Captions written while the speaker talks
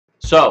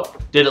So,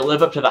 did it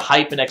live up to the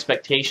hype and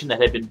expectation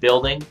that had been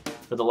building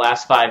for the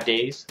last 5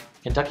 days?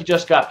 Kentucky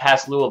just got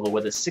past Louisville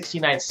with a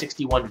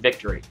 69-61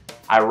 victory.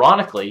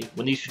 Ironically,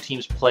 when these two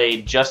teams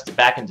played just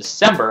back in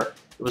December,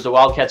 it was the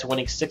Wildcats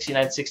winning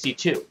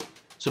 69-62.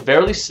 So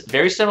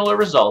very similar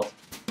result,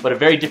 but a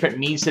very different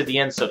means to the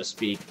end, so to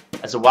speak,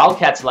 as the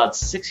Wildcats allowed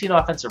 16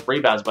 offensive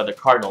rebounds by the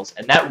Cardinals,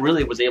 and that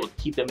really was able to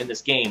keep them in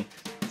this game.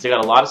 They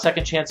got a lot of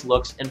second chance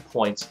looks and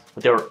points,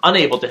 but they were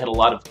unable to hit a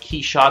lot of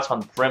key shots on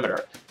the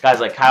perimeter. Guys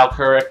like Kyle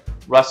Kurrick,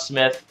 Russ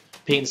Smith,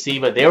 Peyton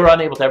Siva, they were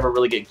unable to ever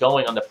really get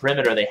going on the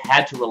perimeter. They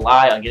had to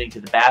rely on getting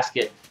to the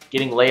basket,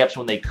 getting layups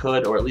when they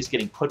could, or at least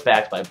getting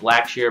putbacks by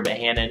Blackshear,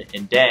 Bohannon,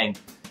 and Deng.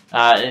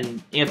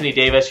 And Anthony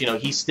Davis,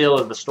 he still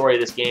is the story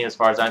of this game as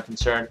far as I'm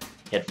concerned.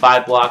 He had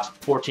 5 blocks,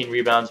 14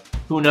 rebounds.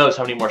 Who knows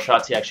how many more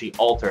shots he actually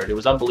altered. It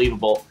was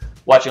unbelievable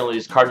watching all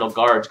these Cardinal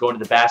guards going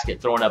to the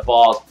basket, throwing up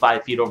balls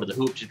 5 feet over the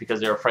hoop just because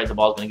they're afraid the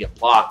ball's going to get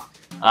blocked.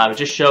 It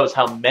just shows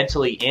how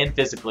mentally and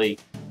physically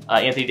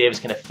Anthony Davis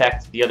can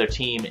affect the other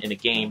team in a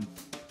game.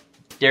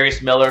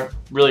 Darius Miller,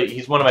 really,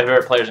 he's one of my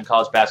favorite players in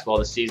college basketball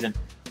this season.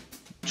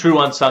 True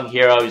unsung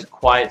hero. He's a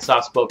quiet,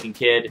 soft-spoken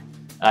kid.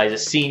 He's a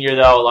senior,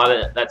 though. A lot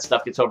of that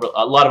stuff gets over.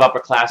 A lot of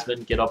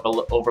upperclassmen get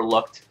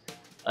overlooked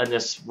on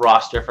this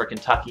roster for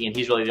Kentucky, and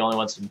he's really the only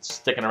one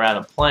sticking around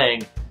and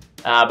playing.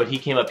 But he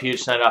came up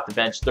huge tonight off the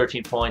bench,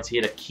 13 points. He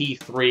had a key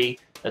 3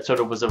 that sort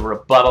of was a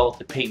rebuttal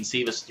to Peyton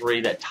Siva's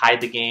 3 that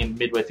tied the game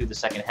midway through the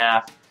second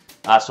half.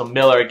 So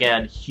Miller,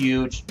 again,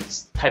 huge,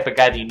 type of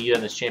guy that you need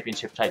on this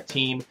championship-type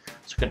team.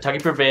 So Kentucky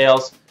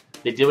prevails.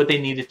 They did what they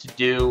needed to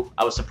do.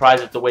 I was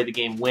surprised at the way the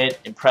game went,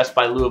 impressed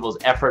by Louisville's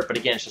effort, but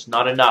again, it's just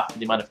not enough for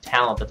the amount of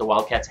talent that the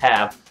Wildcats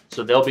have.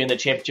 So they'll be in the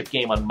championship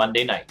game on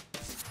Monday night.